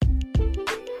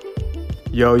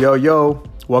Yo, yo, yo.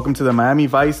 Welcome to the Miami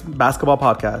Vice Basketball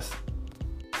Podcast.